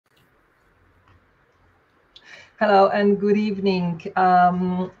Hello and good evening.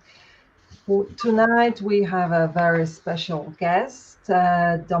 Tonight we have a very special guest,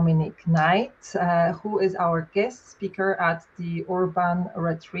 Dominic Knight, who is our guest speaker at the Urban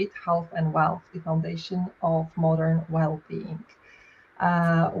Retreat, Healh&Wealth, the Foundation of Modern Wellbeing.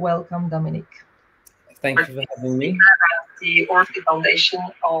 Welcome, Dominic. Thank you for having me. The Urban Foundation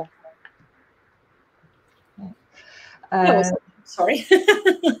of sorry.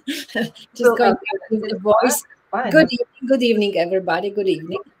 Just going with the voice. Good evening, everybody. Good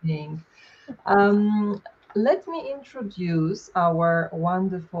evening. Let me introduce our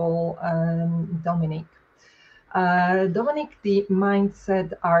wonderful Dominic. Dominic, the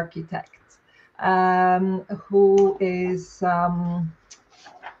mindset architect, who is the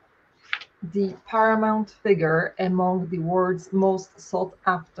paramount figure among the world's most sought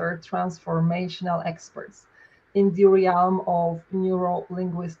after transformational experts in the realm of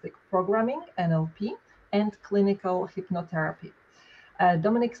neuro-linguistic programming, NLP, and clinical hypnotherapy.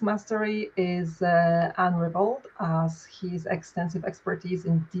 Dominic's mastery is unrivaled, as his extensive expertise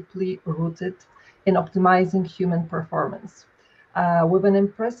is deeply rooted in optimizing human performance. With an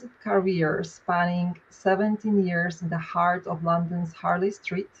impressive career spanning 17 years in the heart of London's Harley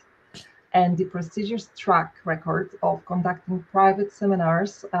Street, and the prestigious track record of conducting private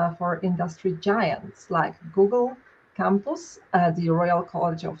seminars for industry giants like Google, Campus, the Royal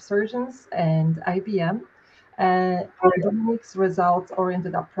College of Surgeons, and IBM, Dominic's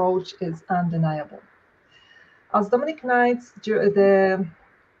results-oriented approach is undeniable. As Dominic Knight directs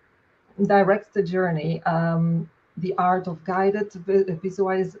the journey, the art of guided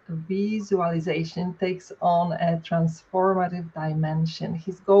visualization takes on a transformative dimension.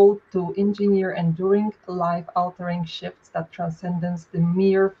 His goal to engineer enduring, life-altering shifts that transcends the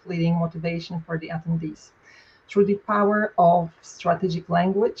mere fleeting motivation for the attendees. Through the power of strategic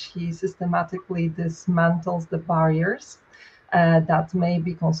language, he systematically dismantles the barriers that may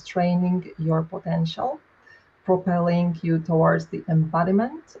be constraining your potential, propelling you towards the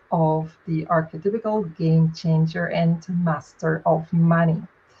embodiment of the archetypical game changer and master of money.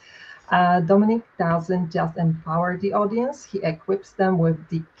 Dominic doesn't just empower the audience, he equips them with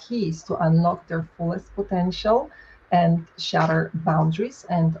the keys to unlock their fullest potential and shatter boundaries.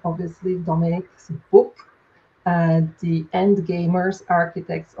 And obviously, Dominic's book, The End Gamers,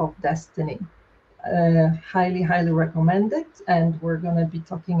 Architects of Destiny. Highly recommended, and we're going to be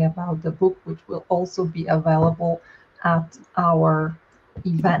talking about the book, which will also be available at our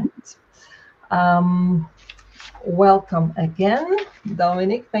event. Welcome again,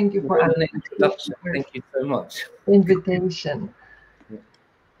 Dominic. Thank you for the introduction. Thank you so much. Invitation.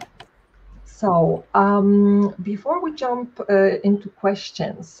 So before we jump into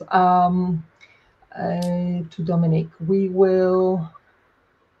questions to Dominic, we will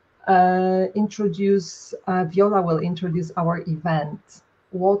Viola will introduce our event.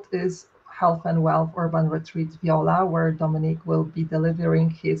 What is Healh&Wealth Urban Retreat, Viola, where Dominic will be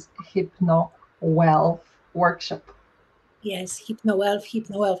delivering his Hypno Wealth workshop? Yes, Hypno Wealth.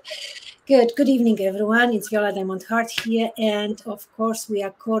 Good evening, everyone. It's Viola Diamond Heart here, and of course, we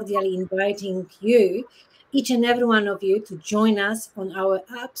are cordially inviting you, each and every one of you, to join us on our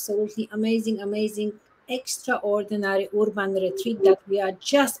absolutely amazing, extraordinary urban retreat that we are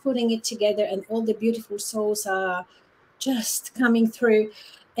just putting it together, and all the beautiful souls are just coming through.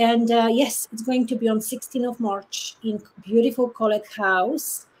 And yes, it's going to be on 16th of March in beautiful Colette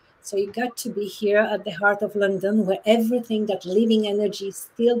House. So you got to be here at the heart of London, where everything, that living energy, is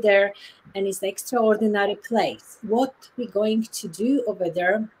still there, and it's an extraordinary place. What we're going to do over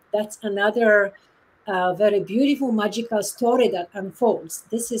there, that's another very beautiful, magical story that unfolds.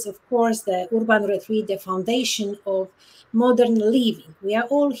 This is, of course, the Urban Retreat, the foundation of modern living. We are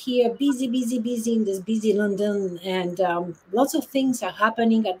all here busy in this busy London, and lots of things are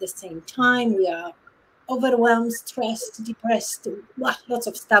happening at the same time. We are overwhelmed, stressed, depressed, lots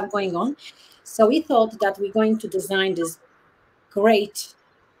of stuff going on. So we thought that we're going to design this great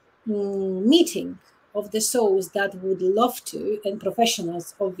meeting of the souls that would love to, and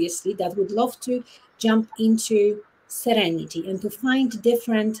professionals, obviously, that would love to jump into serenity and to find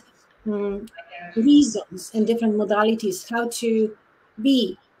different reasons and different modalities how to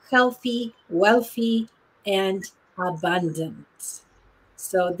be healthy, wealthy, and abundant.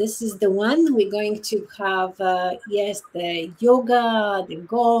 So this is the one we're going to have, yes, the yoga, the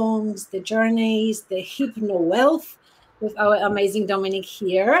gongs, the journeys, the Hypno Wealth with our amazing Dominic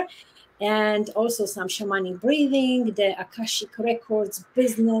here, and also some shamanic breathing, the Akashic records,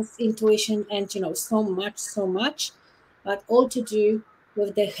 business, intuition, and so much, but all to do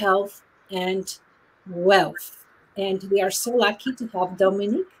with the health and wealth. And we are so lucky to have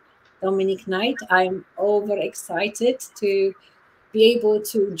Dominic Dominic Knight. I'm overexcited to be able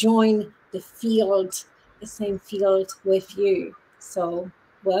to join the same field with you. So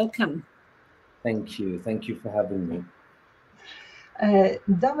welcome. Thank you. Thank you for having me.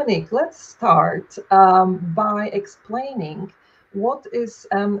 Dominic, let's start by explaining what is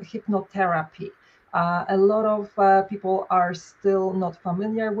hypnotherapy. A lot of people are still not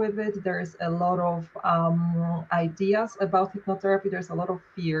familiar with it. There's a lot of ideas about hypnotherapy. There's a lot of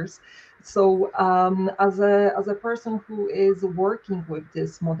fears. So, as a person who is working with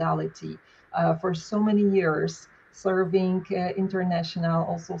this modality for so many years, serving international,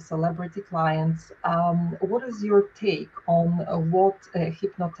 also celebrity clients. What is your take on what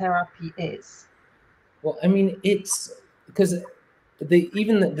hypnotherapy is? Well, I mean, it's because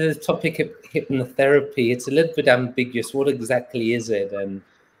even the topic of hypnotherapy, it's a little bit ambiguous. What exactly is it? And,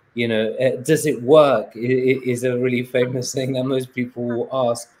 does it work? Is a really famous thing that most people will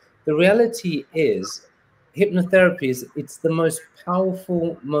ask. The reality is, hypnotherapy it's the most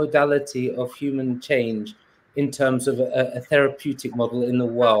powerful modality of human change in terms of a therapeutic model in the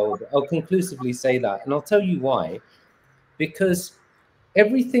world. I'll conclusively say that, and I'll tell you why. Because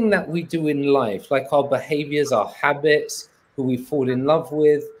everything that we do in life, like our behaviors, our habits, who we fall in love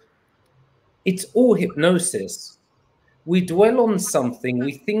with, it's all hypnosis. We dwell on something,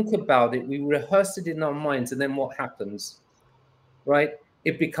 we think about it, we rehearse it in our minds, and then what happens, right?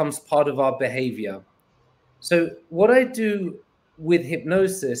 It becomes part of our behavior. So what I do with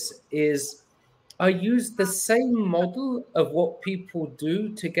hypnosis is I use the same model of what people do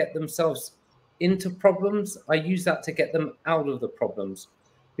to get themselves into problems. I use that to get them out of the problems,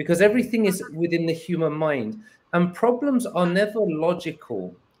 because everything is within the human mind and problems are never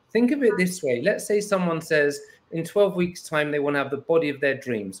logical. Think of it this way. Let's say someone says in 12 weeks time, they want to have the body of their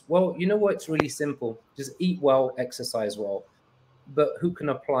dreams. Well, you know what? It's really simple. Just eat well, exercise well. But who can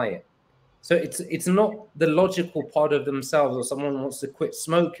apply it? So it's not the logical part of themselves, or someone wants to quit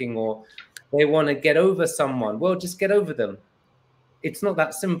smoking, or they want to get over someone. Well, just get over them. It's not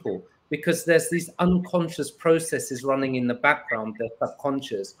that simple, because there's these unconscious processes running in the background, they're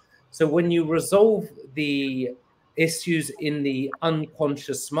subconscious. So when you resolve the issues in the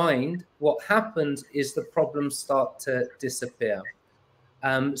unconscious mind, what happens is the problems start to disappear.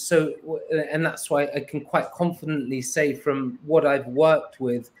 And that's why I can quite confidently say, from what I've worked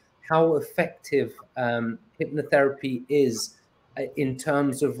with, how effective hypnotherapy is in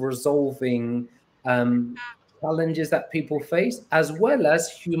terms of resolving challenges that people face, as well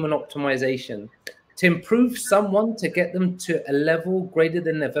as human optimization. To improve someone, to get them to a level greater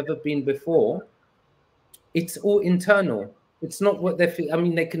than they've ever been before, it's all internal. It's not what I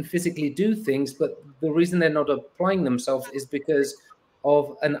mean, they can physically do things, but the reason they're not applying themselves is because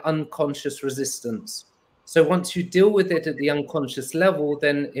of an unconscious resistance. So once you deal with it at the unconscious level,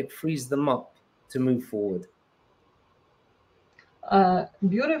 then it frees them up to move forward.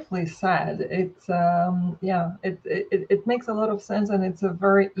 Beautifully said. It's it makes a lot of sense, and it's a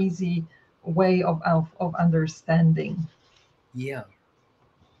very easy way of understanding. Yeah.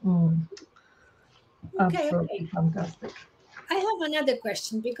 Absolutely fantastic. I have another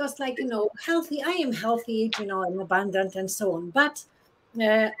question, because, healthy, I am healthy, I'm abundant and so on. But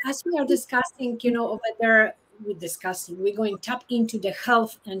as we are discussing, over there, we're going to tap into the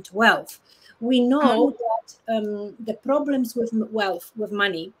health and wealth. We know that the problems with wealth, with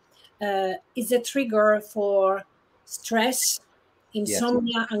money, is a trigger for stress,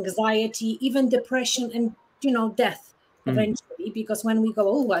 insomnia, anxiety, even depression, and, death eventually, because when we go,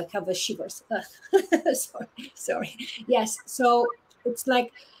 oh, I have the shivers. sorry. Yes. So it's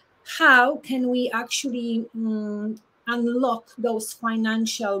like, how can we actually unlock those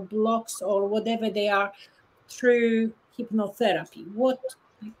financial blocks or whatever they are through hypnotherapy?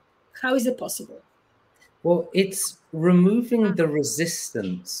 How is it possible? Well, it's removing the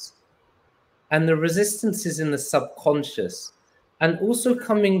resistance, and the resistance is in the subconscious, and also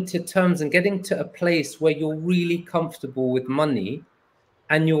coming to terms and getting to a place where you're really comfortable with money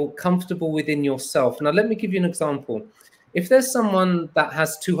and you're comfortable within yourself. Now, let me give you an example. If there's someone that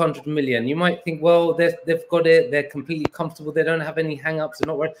has 200 million, you might think, well, they've got it, they're completely comfortable, they don't have any hang-ups, they're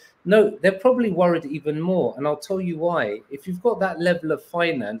not worried. No, they're probably worried even more. And I'll tell you why. If you've got that level of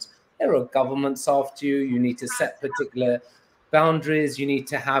finance, there are governments after you, you need to set particular boundaries, you need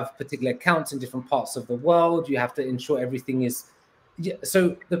to have particular accounts in different parts of the world, you have to ensure everything is...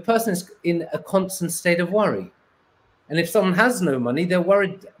 So the person is in a constant state of worry. And if someone has no money, they're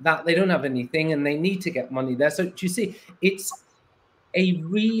worried that they don't have anything and they need to get money there. So do you see, it's a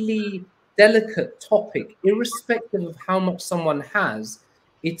really delicate topic, irrespective of how much someone has.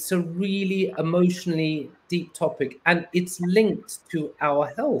 it's a really emotionally deep topic, and it's linked to our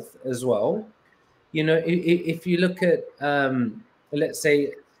health as well. You know, if you look at, let's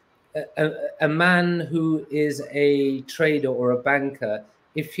say, a man who is a trader or a banker,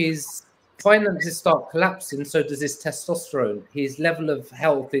 if his finances start collapsing, so does his testosterone. His level of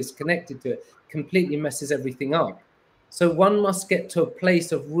health is connected to it, completely messes everything up. So one must get to a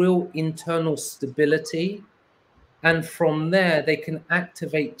place of real internal stability. And from there, they can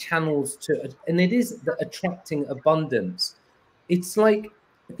activate channels to, and it is the attracting abundance. It's like,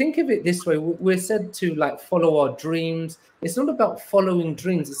 think of it this way. We're said to like follow our dreams. It's not about following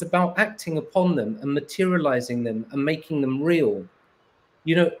dreams. It's about acting upon them and materializing them and making them real.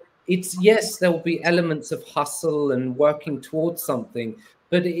 You know, it's, yes, there will be elements of hustle and working towards something,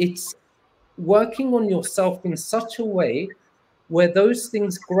 but it's working on yourself in such a way where those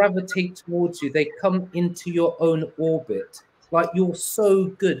things gravitate towards you. They come into your own orbit. Like, you're so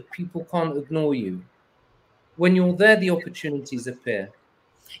good, people can't ignore you. When you're there, the opportunities appear.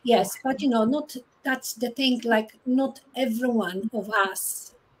 Yes, but not, that's the thing, like not everyone of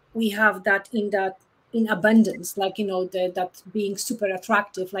us, we have that in abundance, like that being super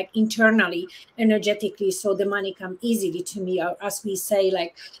attractive, like internally, energetically, so the money come easily to me, or as we say,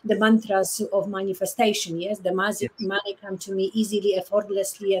 like the mantras of manifestation. Yes, the magic Yes. money come to me easily,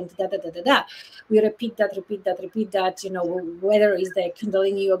 effortlessly, and da da da da da. We repeat that, whether it's the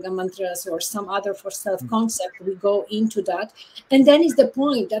Kundalini yoga mantras or some other for self-concept, we go into that. And then is the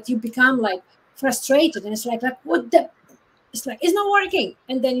point that you become like frustrated, and it's like what the, it's like it's not working,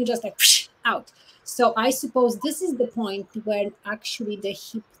 and then you just like out. So I suppose this is the point where actually the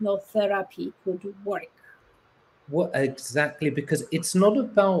hypnotherapy could work. What exactly? Because it's not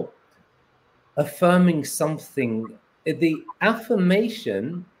about affirming something. The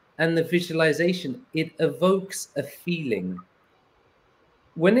affirmation and the visualization, it evokes a feeling.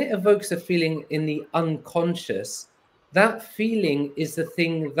 When it evokes a feeling in the unconscious, that feeling is the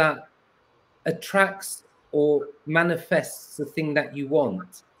thing that attracts or manifests the thing that you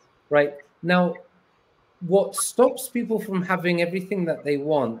want, right? Now, what stops people from having everything that they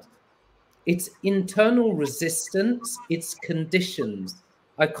want, it's internal resistance, it's conditions.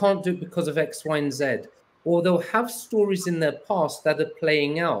 I can't do it because of X, Y, and Z. Or they'll have stories in their past that are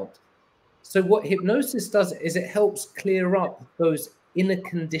playing out. So what hypnosis does is it helps clear up those inner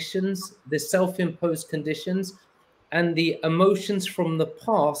conditions, the self-imposed conditions, and the emotions from the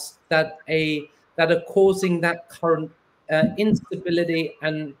past that are causing that current instability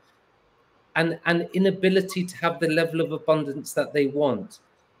and inability to have the level of abundance that they want.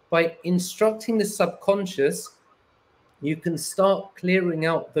 By instructing the subconscious, you can start clearing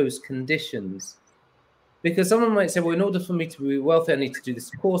out those conditions. Because someone might say, well, in order for me to be wealthy, I need to do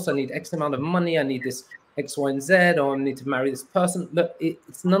this course, I need X amount of money, I need this X, Y, and Z, or I need to marry this person. Look,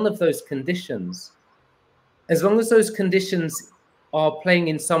 it's none of those conditions. As long as those conditions are playing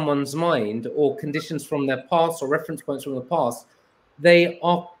in someone's mind, or conditions from their past or reference points from the past, they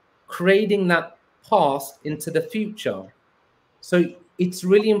are creating that past into the future. So it's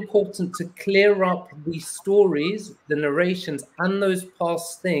really important to clear up the stories, the narrations, and those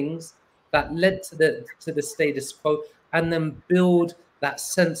past things that led to the status quo, and then build that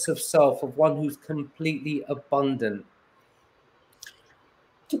sense of self of one who's completely abundant.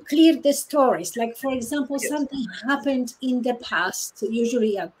 To clear the stories, like for example, Yes. something happened in the past,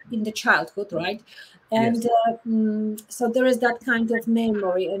 usually in the childhood, right? And Yes. so there is that kind of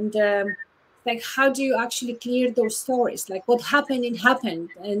memory, and like how do you actually clear those stories? Like what happened, it happened,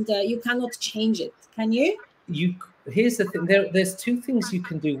 and you cannot change it, can you? Here's the thing, there's two things you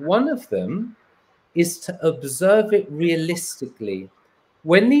can do. One of them is to observe it realistically.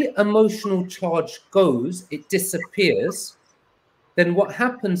 When the emotional charge goes, it disappears, then what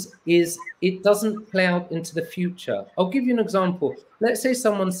happens is it doesn't play out into the future. I'll give you an example. Let's say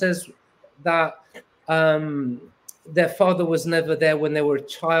someone says that their father was never there when they were a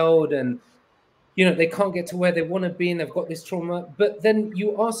child, and they can't get to where they want to be, and they've got this trauma. But then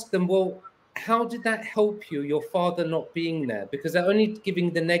you ask them, well, how did that help you, your father not being there? Because they're only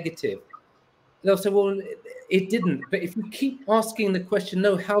giving the negative. They'll say, well, it didn't. But if you keep asking the question,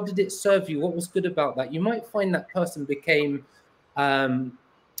 no, how did it serve you? What was good about that? You might find that person became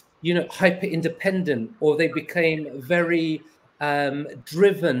hyper independent, or they became very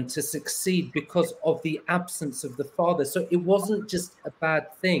driven to succeed because of the absence of the father. So it wasn't just a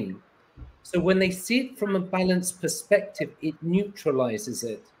bad thing. So when they see it from a balanced perspective, it neutralizes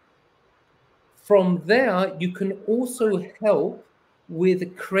it. From there, you can also help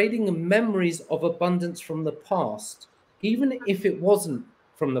with creating memories of abundance from the past, even if it wasn't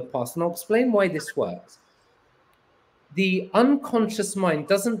from the past. And I'll explain why this works. the unconscious mind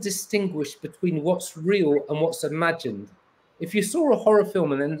doesn't distinguish between what's real and what's imagined. If you saw a horror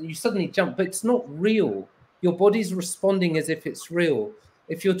film and then you suddenly jump, but it's not real. Your body's responding as if it's real.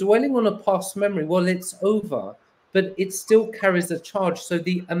 If you're dwelling on a past memory, well, it's over, but it still carries a charge. So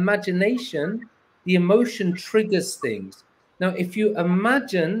the imagination, the emotion triggers things. Now, if you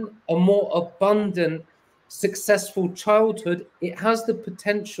imagine a more abundant, successful childhood, it has the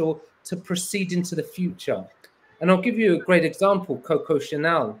potential to proceed into the future. And I'll give you a great example, Coco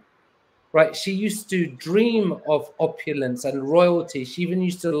Chanel, right? She used to dream of opulence and royalty. She even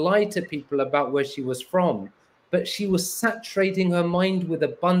used to lie to people about where she was from, but she was saturating her mind with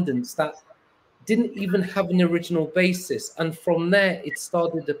abundance that didn't even have an original basis. And from there, it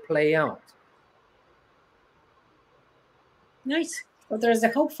started to play out. Nice. So there's a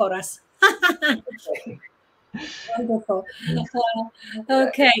hope for us. Wonderful.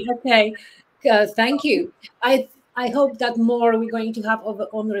 Okay. Thank you. I hope that more we're going to have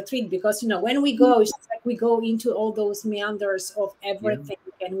on retreat, because when we go, it's like we go into all those meanders of everything,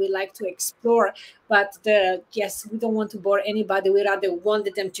 and we like to explore. But yes, we don't want to bore anybody. We rather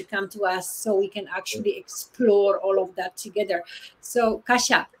wanted them to come to us so we can actually explore all of that together. So,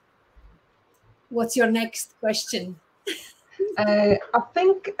 Kasia, what's your next question? I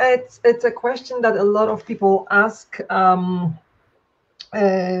think it's a question that a lot of people ask.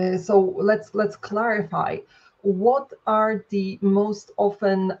 So let's clarify. What are the most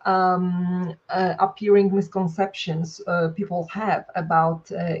often appearing misconceptions people have about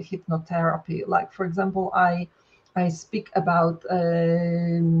hypnotherapy? Like, for example, I speak about,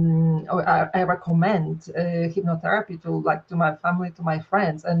 or I recommend hypnotherapy to my family, to my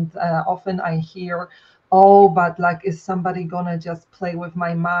friends, and often I hear, oh, but like, is somebody gonna just play with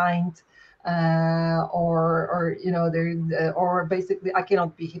my mind? Or there, or basically I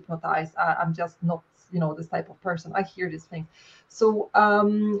cannot be hypnotized. I'm just not this type of person. I hear these things. So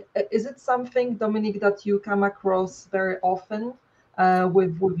is it something, Dominic, that you come across very often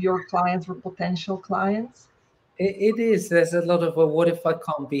with your clients or potential clients? It is. There's a lot of, well, what if I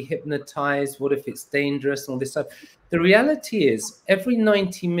can't be hypnotized? What if it's dangerous and all this stuff? The reality is, every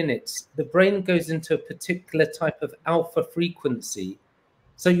 90 minutes, the brain goes into a particular type of alpha frequency.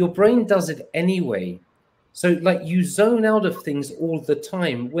 So your brain does it anyway. So like, you zone out of things all the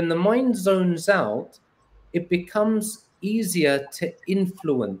time. When the mind zones out, it becomes easier to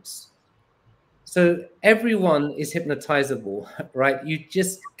influence. So everyone is hypnotizable, right? You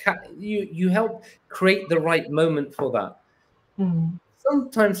just you help create the right moment for that.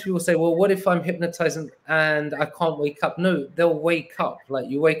 Sometimes people say, well, what if I'm hypnotized and I can't wake up? No, they'll wake up. Like,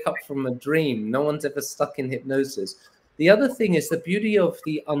 you wake up from a dream. No one's ever stuck in hypnosis. The other thing is, the beauty of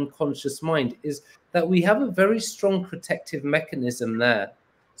the unconscious mind is that we have a very strong protective mechanism there.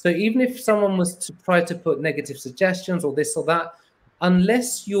 So even if someone was to try to put negative suggestions or this or that,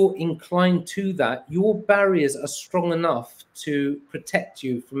 unless you're inclined to that, your barriers are strong enough to protect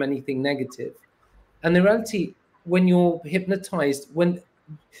you from anything negative. And the reality, when you're hypnotized,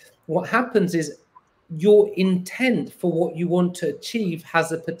 what happens is, your intent for what you want to achieve has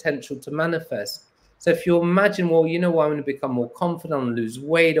the potential to manifest. So if you imagine, well, I want to become more confident, I want to lose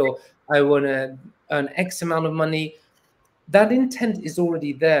weight, or I want to earn X amount of money, that intent is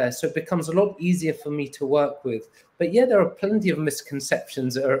already there. So it becomes a lot easier for me to work with. But yeah, there are plenty of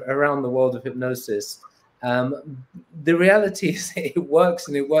misconceptions around the world of hypnosis. The reality is, it works,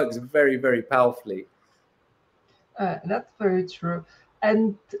 and it works very, very powerfully. That's very true.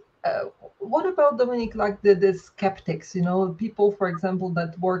 And what about, Dominic, like the skeptics, people, for example,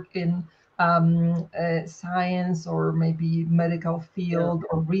 that work in science or maybe medical field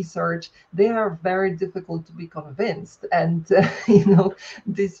or research? They are very difficult to be convinced, and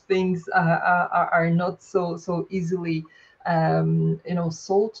these things are not so easily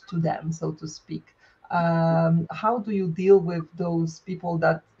sold to them, so to speak. How do you deal with those people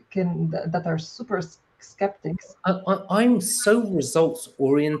that are super skeptics? I'm so results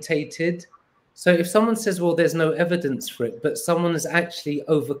orientated. So if someone says, well, there's no evidence for it, but someone has actually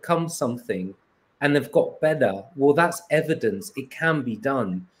overcome something and they've got better, well, that's evidence. It can be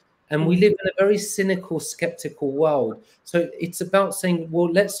done. And we live in a very cynical, skeptical world. So it's about saying,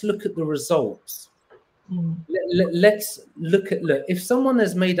 well, let's look at the results. Let's look, if someone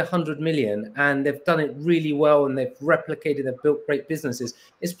has made 100 million and they've done it really well and they've replicated, they've built great businesses,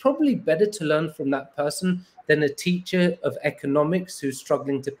 it's probably better to learn from that person than a teacher of economics who's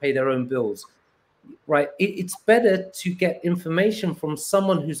struggling to pay their own bills, right? It's better to get information from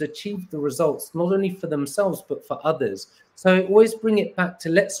someone who's achieved the results, not only for themselves, but for others. So I always bring it back to,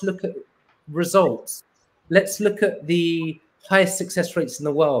 let's look at results. Let's look at the highest success rates in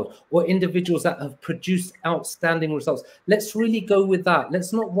the world, or individuals that have produced outstanding results. Let's really go with that.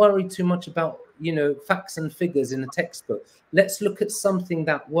 Let's not worry too much about, you know, facts and figures in a textbook. Let's look at something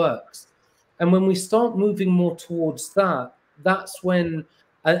that works. And when we start moving more towards that, that's when,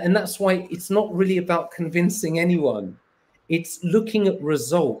 and that's why it's not really about convincing anyone. It's looking at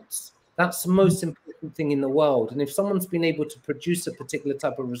results. That's the most important thing in the world. And if someone's been able to produce a particular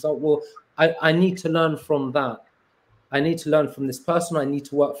type of result, well, I need to learn from that. I need to learn from this person. I need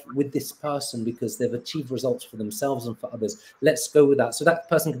to work with this person because they've achieved results for themselves and for others. Let's go with that. So that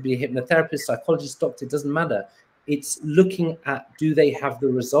person could be a hypnotherapist, psychologist, doctor, it doesn't matter. It's looking at, do they have the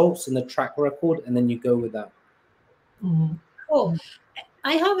results and the track record? And then you go with that. Mm-hmm. Oh,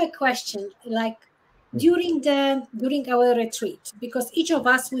 I have a question. Like during our retreat, because each of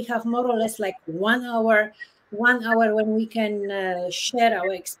us, we have more or less like 1 hour when we can share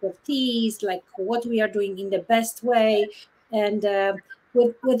our expertise, like what we are doing in the best way. And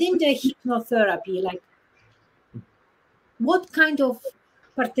within the hypnotherapy, like what kind of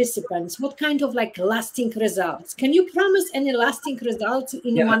participants, what kind of like lasting results? Can you promise any lasting results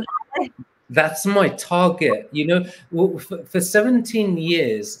in 1 hour? That's my target. You know, for 17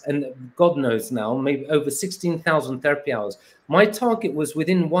 years, and God knows now, maybe over 16,000 therapy hours, my target was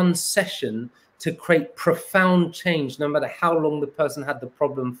within one session to create profound change, no matter how long the person had the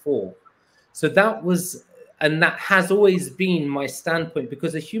problem for. So that was, and that has always been my standpoint,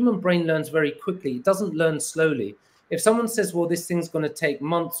 because the human brain learns very quickly. It doesn't learn slowly. If someone says, well, this thing's going to take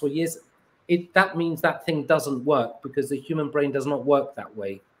months or years, that means that thing doesn't work, because the human brain does not work that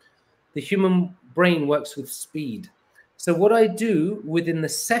way. The human brain works with speed. So what I do within the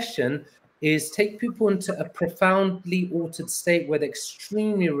session is take people into a profoundly altered state where they're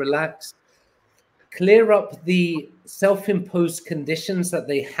extremely relaxed, clear up the self-imposed conditions that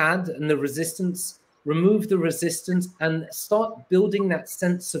they had and the resistance, remove the resistance, and start building that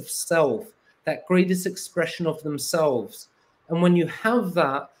sense of self, that greatest expression of themselves. And when you have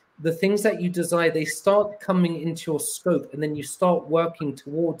that, the things that you desire, they start coming into your scope, and then you start working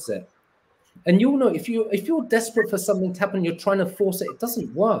towards it. And you'll know if you're desperate for something to happen, you're trying to force it, it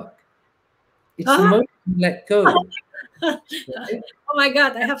doesn't work. It's the moment you let go. Right? Oh my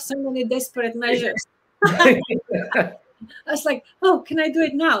God, I have so many desperate measures. I was like, oh, can I do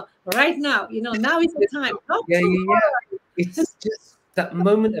it now? Right now, you know, now is the time. Yeah. It's just that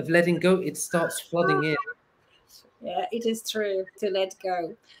moment of letting go, it starts flooding in. Yeah, it is true to let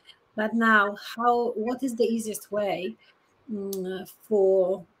go. But now, what is the easiest way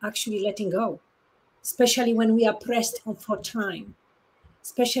for actually letting go? Especially when we are pressed for time,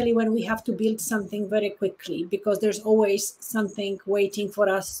 especially when we have to build something very quickly, because there's always something waiting for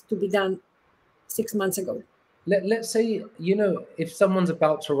us to be done 6 months ago. Let's say, you know, if someone's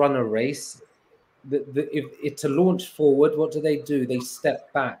about to run a race, if to launch forward, what do? They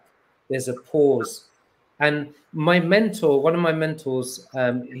step back. There's a pause. And my mentor, one of my mentors,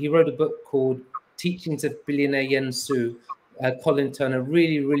 he wrote a book called Teachings of Billionaire Yen Su, Colin Turner,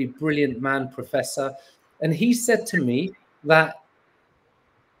 really, really brilliant man, professor. And he said to me that,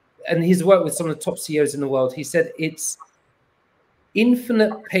 and he's worked with some of the top CEOs in the world, he said it's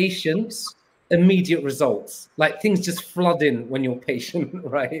infinite patience, immediate results. Like things just flood in when you're patient,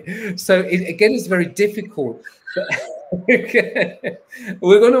 right? So again, it's very difficult. But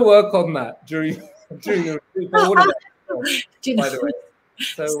we're going to work on that during the retreat. By the way,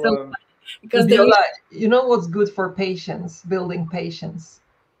 so because Viola, you know what's good for patience? Building patience.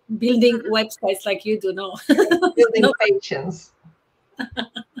 Building websites like you do now. Building patience.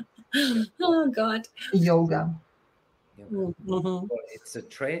 Oh God. Yoga. Mm-hmm. It's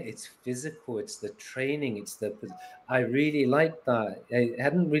it's physical, it's the training, I really like that. I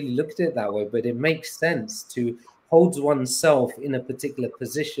hadn't really looked at it that way, but it makes sense to hold oneself in a particular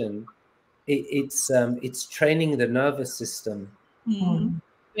position. It's training the nervous system. Mm-hmm.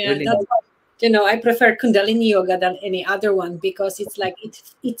 Yeah, really, that's why, you know, I prefer Kundalini yoga than any other one, because it's like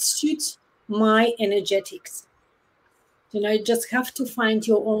it suits my energetics. You know, you just have to find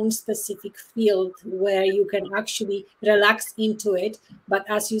your own specific field where you can actually relax into it. But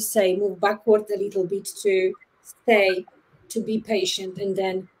as you say, move backward a little bit to stay, to be patient, and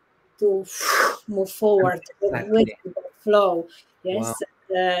then to move forward with the flow. Yes.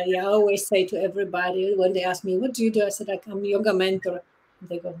 Wow. Yeah, I always say to everybody when they ask me, what do you do? I said, I'm a yoga mentor.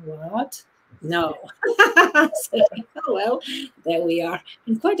 They go, what? No. So, oh, well, there we are,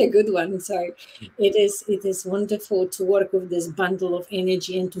 and quite a good one. So it is wonderful to work with this bundle of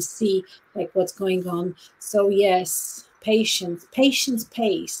energy and to see like what's going on. So yes, patience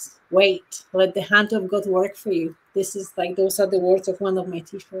pays. Wait, let the hand of God work for you. This is like, those are the words of one of my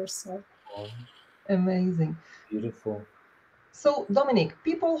teachers. So amazing. Beautiful. So, Dominic,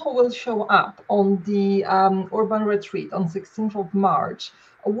 people who will show up on the Urban Retreat on 16th of March,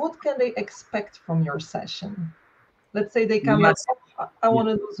 what can they expect from your session? Let's say they come like, Yes. oh, I want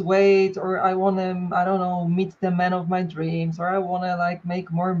to lose weight, or I want to, I don't know, meet the man of my dreams, or I want to like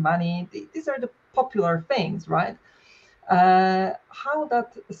make more money. These are the popular things, right? How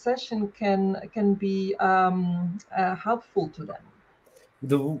that session can be helpful to them.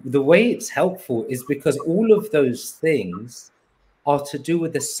 The way it's helpful is because all of those things are to do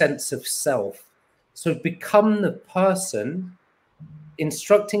with a sense of self. So become the person,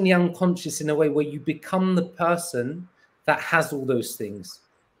 instructing the unconscious in a way where you become the person that has all those things.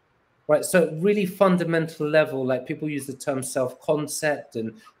 Right. So really fundamental level, like people use the term self-concept,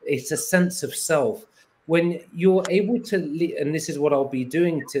 and it's a sense of self. When you're able to, and this is what I'll be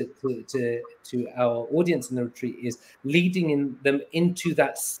doing to our audience in the retreat, is leading them into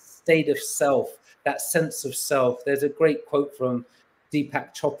that state of self, that sense of self. There's a great quote from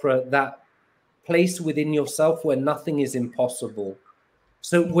Deepak Chopra, that place within yourself where nothing is impossible.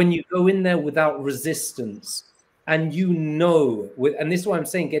 So when you go in there without resistance, and you know, and this is why I'm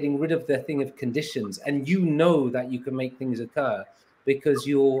saying getting rid of the thing of conditions, and you know that you can make things occur because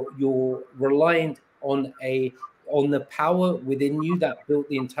you're reliant on the power within you that built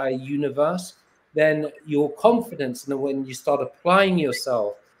the entire universe. Then your confidence, and when you start applying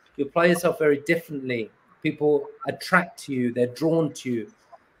yourself, you apply yourself very differently. People attract you, they're drawn to you,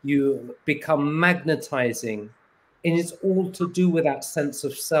 you become magnetizing. And it's all to do with that sense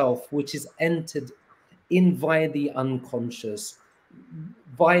of self, which is entered in via the unconscious,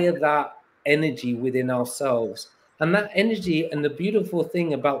 via that energy within ourselves. And that energy, and the beautiful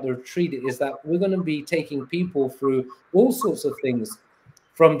thing about the retreat is that we're going to be taking people through all sorts of things,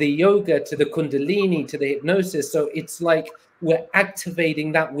 from the yoga to the kundalini to the hypnosis. So it's like we're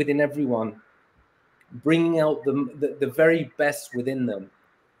activating that within everyone, bringing out the very best within them.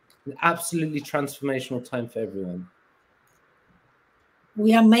 An absolutely transformational time for everyone.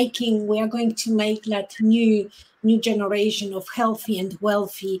 We are going to make that new generation of healthy and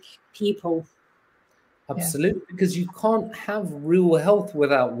wealthy people. Absolutely, because you can't have real health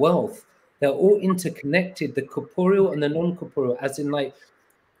without wealth. They're all interconnected, the corporeal and the non-corporeal, as in like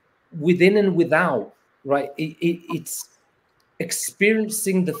within and without, right? It's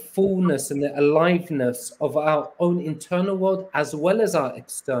experiencing the fullness and the aliveness of our own internal world as well as our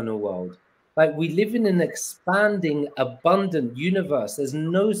external world. Like we live in an expanding, abundant universe. There's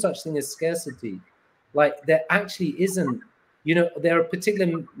no such thing as scarcity. Like there actually isn't. You know, there are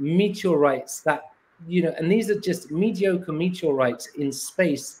particular meteorites that, you know, and these are just mediocre meteorites in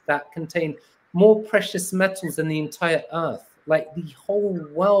space that contain more precious metals than the entire Earth. Like the whole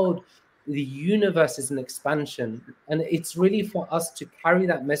world, the universe is an expansion. And it's really for us to carry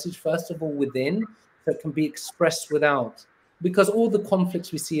that message, first of all, within, so it can be expressed without. Because all the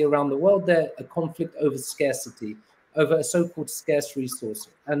conflicts we see around the world, they're a conflict over scarcity, over a so-called scarce resource.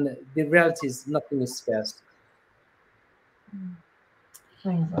 And the reality is nothing is scarce.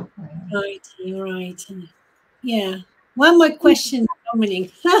 Exactly. Right. Yeah. One more question,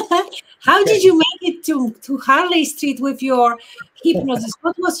 Dominic. How did you make it to Harley Street with your hypnosis?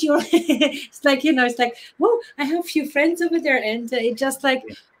 What was your? It's like, you know, it's like, well, I have a few friends over there, and it just like,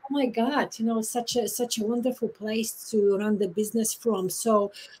 oh my God, you know, such a wonderful place to run the business from.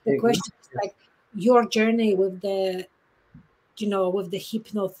 So the question is like your journey with the, you know, with the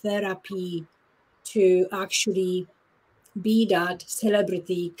hypnotherapy to actually be that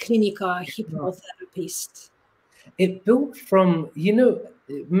celebrity clinical hypnotherapist. It built from, you know,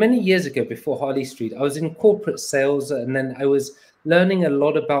 many years ago before Harley Street, I was in corporate sales, and then I was learning a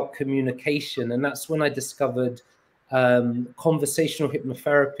lot about communication. And that's when I discovered conversational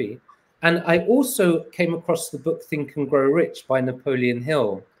hypnotherapy. And I also came across the book Think and Grow Rich by Napoleon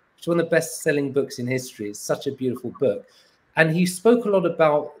Hill, which is one of the best-selling books in history. It's such a beautiful book. And he spoke a lot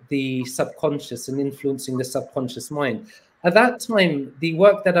about the subconscious and influencing the subconscious mind. At that time, the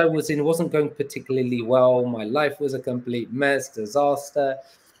work that I was in wasn't going particularly well. My life was a complete mess, disaster.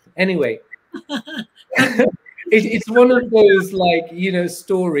 Anyway, it's one of those, like, you know,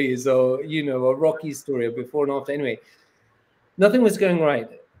 stories, or, you know, a Rocky story, or before and after. Anyway, nothing was going right.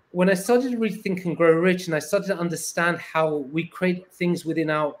 When I started to really think and grow rich, and I started to understand how we create things within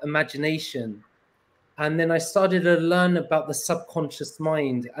our imagination, and then I started to learn about the subconscious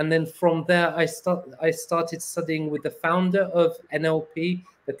mind. And then from there, I started studying with the founder of NLP,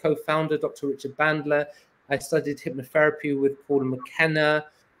 the co-founder, Dr. Richard Bandler. I studied hypnotherapy with Paul McKenna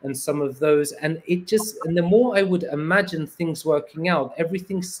and some of those. And the more I would imagine things working out,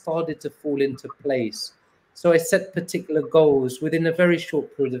 everything started to fall into place. So I set particular goals. Within a very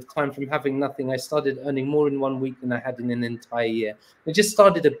short period of time, from having nothing, I started earning more in 1 week than I had in an entire year. I just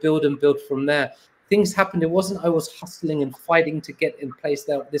started to build and build from there. Things happened. It wasn't I was hustling and fighting to get in place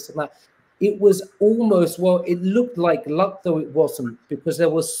there, this and that. It was almost, well, it looked like luck, though it wasn't, because there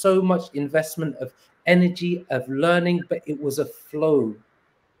was so much investment of energy, of learning, but it was a flow.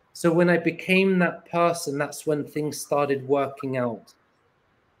 So when I became that person, that's when things started working out.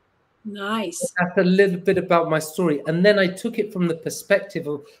 Nice. That's a little bit about my story. And then I took it from the perspective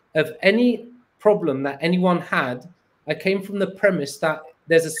of any problem that anyone had. I came from the premise that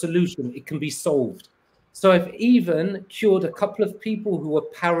there's a solution, it can be solved. So I've even cured a couple of people who were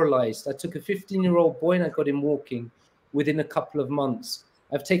paralyzed. I took a 15-year-old boy and I got him walking within a couple of months.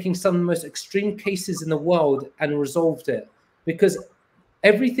 I've taken some of the most extreme cases in the world and resolved it, because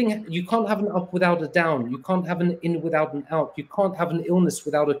everything, you can't have an up without a down. You can't have an in without an out. You can't have an illness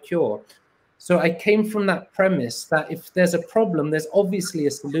without a cure. So I came from that premise that if there's a problem, there's obviously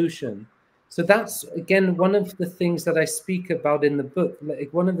a solution. So that's, again, one of the things that I speak about in the book.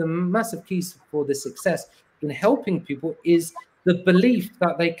 Like, one of the massive keys for the success in helping people is the belief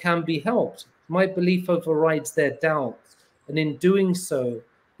that they can be helped. My belief overrides their doubts. And in doing so,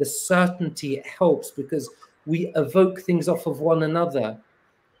 the certainty helps, because we evoke things off of one another,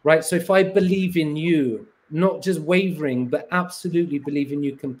 right? So if I believe in you, not just wavering, but absolutely believe in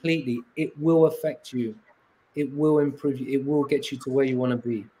you completely, it will affect you. It will improve you. It will get you to where you want to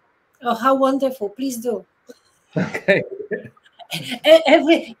be. Oh, how wonderful. Please do. Okay.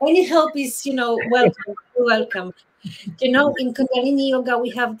 Any help is, welcome. Welcome. In Kundalini Yoga, we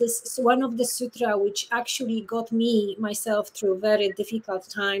have this one of the sutra which actually got me myself through very difficult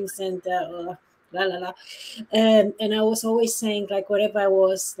times, and and I was always saying, like, whatever I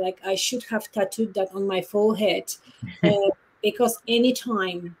was, like, I should have tattooed that on my forehead, because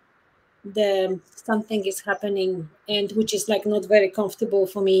anytime something is happening, and which is like not very comfortable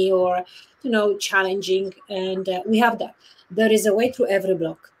for me, or challenging, and we have that. There is a way through every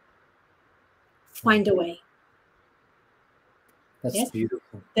block. Find a way. That's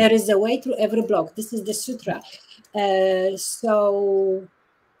beautiful. There is a way through every block. This is the sutra. So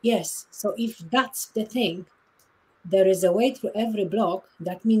yes, so if that's the thing, there is a way through every block,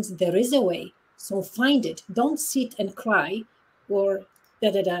 that means there is a way. So find it. Don't sit and cry or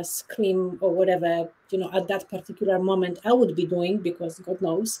scream or whatever, at that particular moment I would be doing, because God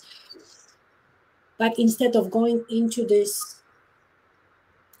knows. But instead of going into this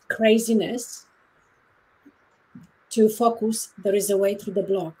craziness, to focus, there is a way through the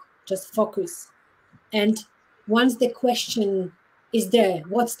block. Just focus. And once the question is there,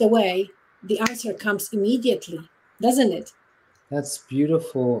 what's the way, the answer comes immediately, doesn't it? That's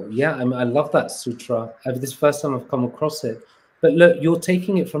beautiful. Yeah, I love that sutra. This is the first time I've come across it. But look, you're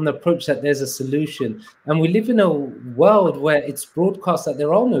taking it from the approach that there's a solution. And we live in a world where it's broadcast that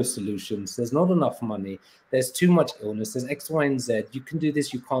there are no solutions. There's not enough money. There's too much illness. There's X, Y, and Z. You can do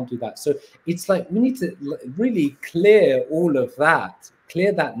this, you can't do that. So it's like we need to really clear all of that,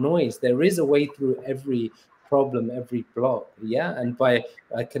 clear that noise. There is a way through every problem, every block. Yeah. And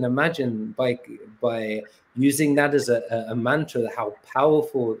I can imagine by using that as a mantra, how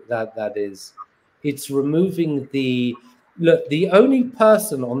powerful that is. It's removing the only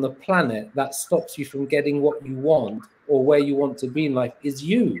person on the planet that stops you from getting what you want or where you want to be in life is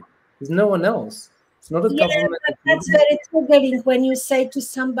you. There's no one else. It's not a government. But that's very triggering when you say to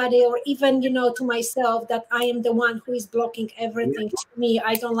somebody, or even, to myself, that I am the one who is blocking everything to me.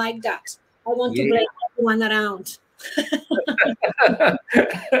 I don't like that. I want to blame everyone around.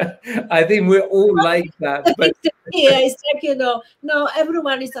 I think we're all like that. But it's like, no,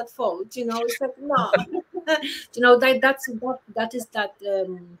 everyone is at fault. It's like, no,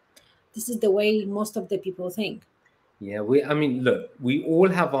 this is the way most of the people think. Yeah, look, we all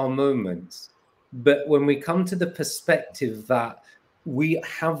have our moments, but when we come to the perspective that we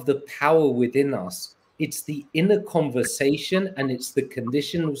have the power within us, it's the inner conversation and it's the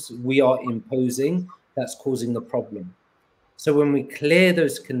conditions we are imposing that's causing the problem. So when we clear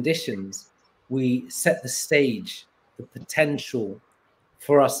those conditions, we set the stage, the potential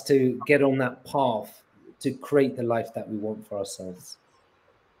for us to get on that path to create the life that we want for ourselves.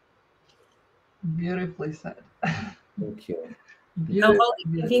 Beautifully said. Thank you. Now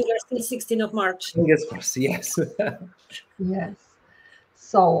holding fingers till 16th of March. Fingers crossed, yes. Yes.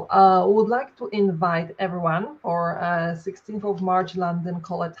 So would like to invite everyone for 16th of March, London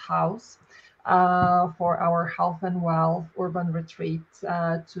College House, for our Healh&Wealth Urban Retreat,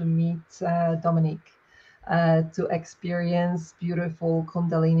 to meet Dominic, to experience beautiful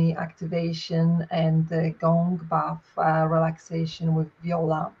Kundalini activation and gong bath relaxation with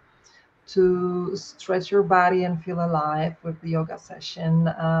Viola. to stretch your body and feel alive with the yoga session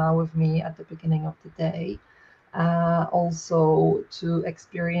with me at the beginning of the day. Also to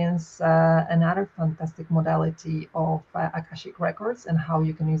experience another fantastic modality of Akashic Records and how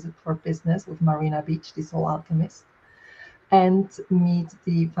you can use it for business with Marina Beach, the Soul Alchemist, and meet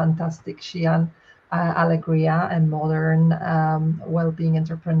the fantastic Xian Alegria, a modern well-being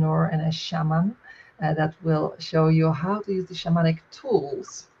entrepreneur and a shaman that will show you how to use the shamanic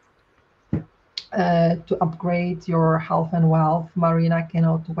tools to upgrade your health and wealth. Marina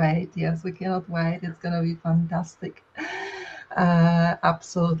cannot wait. Yes, we cannot wait. It's going to be fantastic.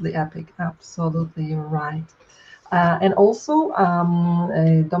 Absolutely epic. Absolutely, you're right. And also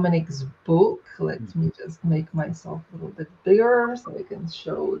Dominic's book. Let me just make myself a little bit bigger so I can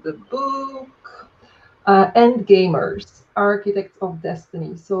show the book. And Gamers, Architects of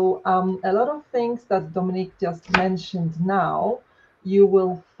Destiny. So a lot of things that Dominic just mentioned now, you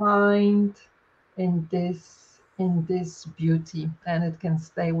will find in this beauty, and it can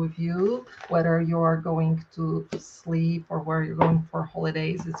stay with you whether you are going to sleep or where you're going for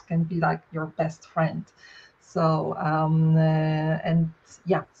holidays. It can be like your best friend. So and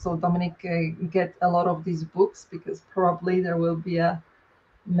yeah, so Dominic, get a lot of these books, because probably there will be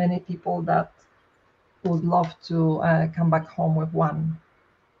many people that would love to come back home with one.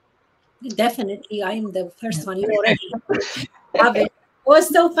 Definitely, I'm the first one. You already have it. It was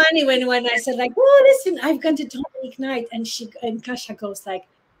so funny when I said like, "Oh, listen, I've gone to Dominic Knight," and Kasia goes like,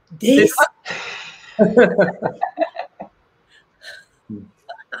 "This."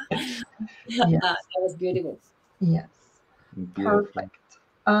 Yes. That was beautiful. Yes. Beautiful. Perfect.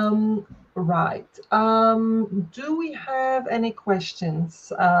 Right. Do we have any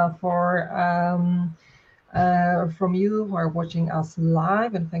questions from you who are watching us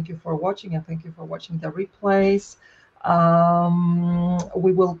live? And thank you for watching, and thank you for watching the replays.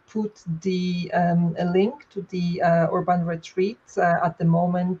 We will put a link to the Urban Retreat. At the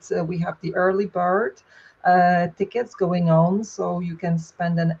moment, we have the early bird tickets going on, so you can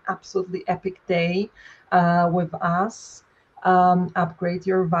spend an absolutely epic day with us. Upgrade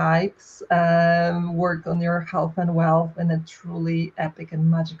your vibes, work on your health and wealth in a truly epic and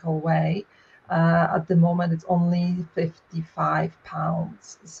magical way. At the moment, it's only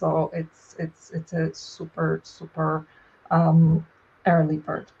 £55, so it's a super early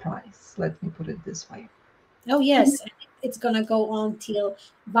bird price. Let me put it this way. Oh yes, it's gonna go on till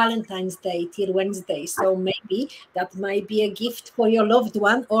Valentine's Day, till Wednesday. So maybe that might be a gift for your loved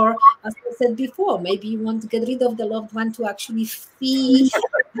one, or as I said before, maybe you want to get rid of the loved one to actually feed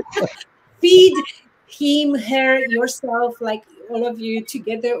him, her, yourself, like all of you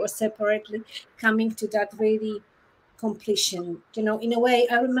together or separately, coming to that really completion. You know, in a way,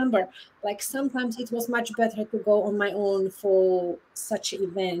 I remember like sometimes it was much better to go on my own for such an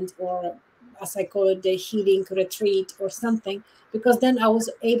event, or as I call it, the healing retreat or something, because then I was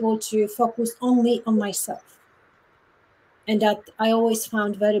able to focus only on myself. And that I always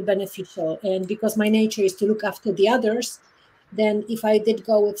found very beneficial. And because my nature is to look after the others, then if I did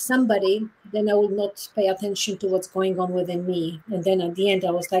go with somebody, then I would not pay attention to what's going on within me. And then at the end,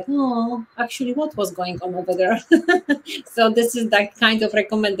 I was like, oh, actually, what was going on over there? So this is that kind of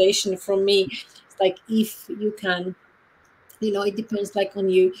recommendation from me. It's like, if you can, you know, it depends like on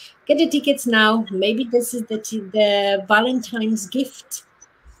you. Get the tickets now. Maybe this is the Valentine's gift.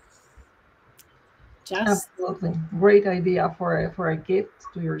 Absolutely. Great idea for a gift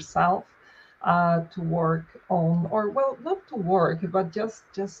to yourself. To work on, or well, not to work, but just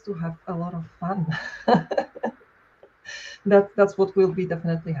to have a lot of fun. That's what we'll be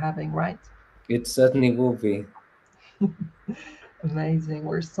definitely having, right? It certainly will be. Amazing.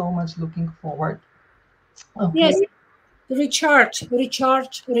 We're so much looking forward. Okay. Yes, recharge,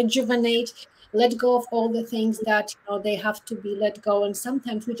 rejuvenate, let go of all the things that, you know, they have to be let go. And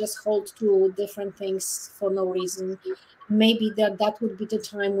sometimes we just hold to different things for no reason. Maybe that would be the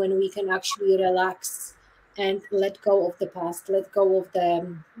time when we can actually relax and let go of the past, let go of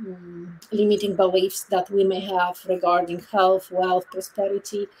the limiting beliefs that we may have regarding health, wealth,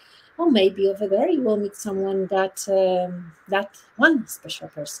 prosperity. Or maybe over there you will meet someone that one special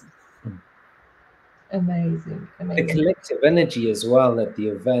person. Amazing. The collective energy as well at the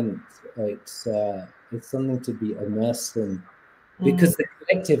event, it's something to be immersed in, because the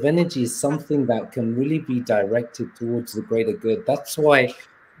collective energy is something that can really be directed towards the greater good. That's why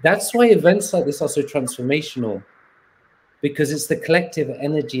events like this are so transformational, because it's the collective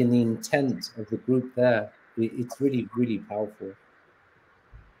energy and the intent of the group there. It's really, really powerful.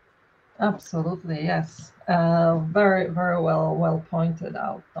 Absolutely, yes. Very well pointed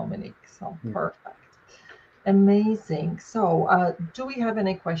out, Dominic. So perfect. Amazing. So, do we have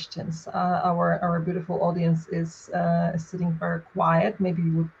any questions? Our beautiful audience is sitting very quiet. Maybe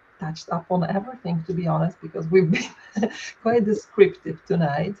we touched up on everything, to be honest, because we've been quite descriptive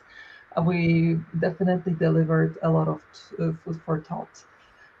tonight. We definitely delivered a lot of food for thought.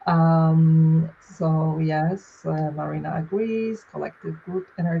 So yes, Marina agrees. Collective group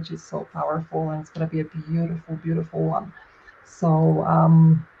energy is so powerful, and it's going to be a beautiful, beautiful one. So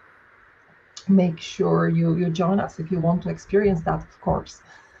make sure you join us if you want to experience that, of course.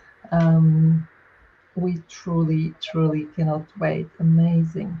 Um, we truly, truly cannot wait.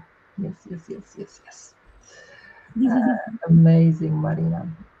 Amazing. Yes, yes, yes, yes, yes. Amazing, Marina.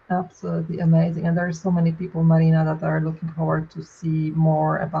 Absolutely amazing. And there are so many people, Marina, that are looking forward to see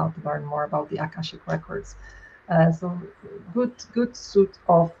more about, learn more about the Akashic records. So good suit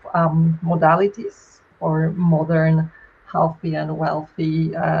of modalities for modern, healthy and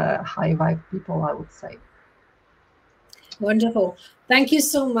wealthy, high vibe people, I would say. Wonderful. Thank you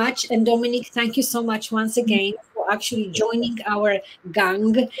so much. And Dominic, thank you so much once again for actually joining our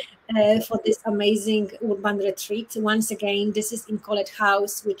gang for this amazing urban retreat. Once again, this is in College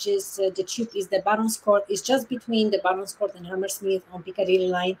House, which is the tube is the Barons Court. It's just between the Barons Court and Hammersmith on Piccadilly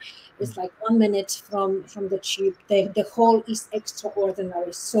line. It's like 1 minute from the tube. The hall is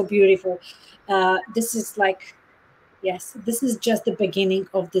extraordinary, so beautiful. This is like, yes, this is just the beginning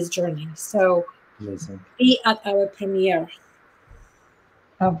of this journey. So Amazing. Be at our premiere.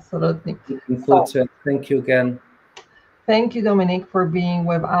 Absolutely. Looking forward to it. Thank you again. Thank you, Dominic, for being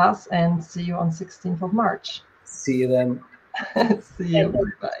with us, and see you on 16th of March. See you then. See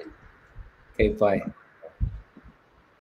you. Bye. Okay, bye.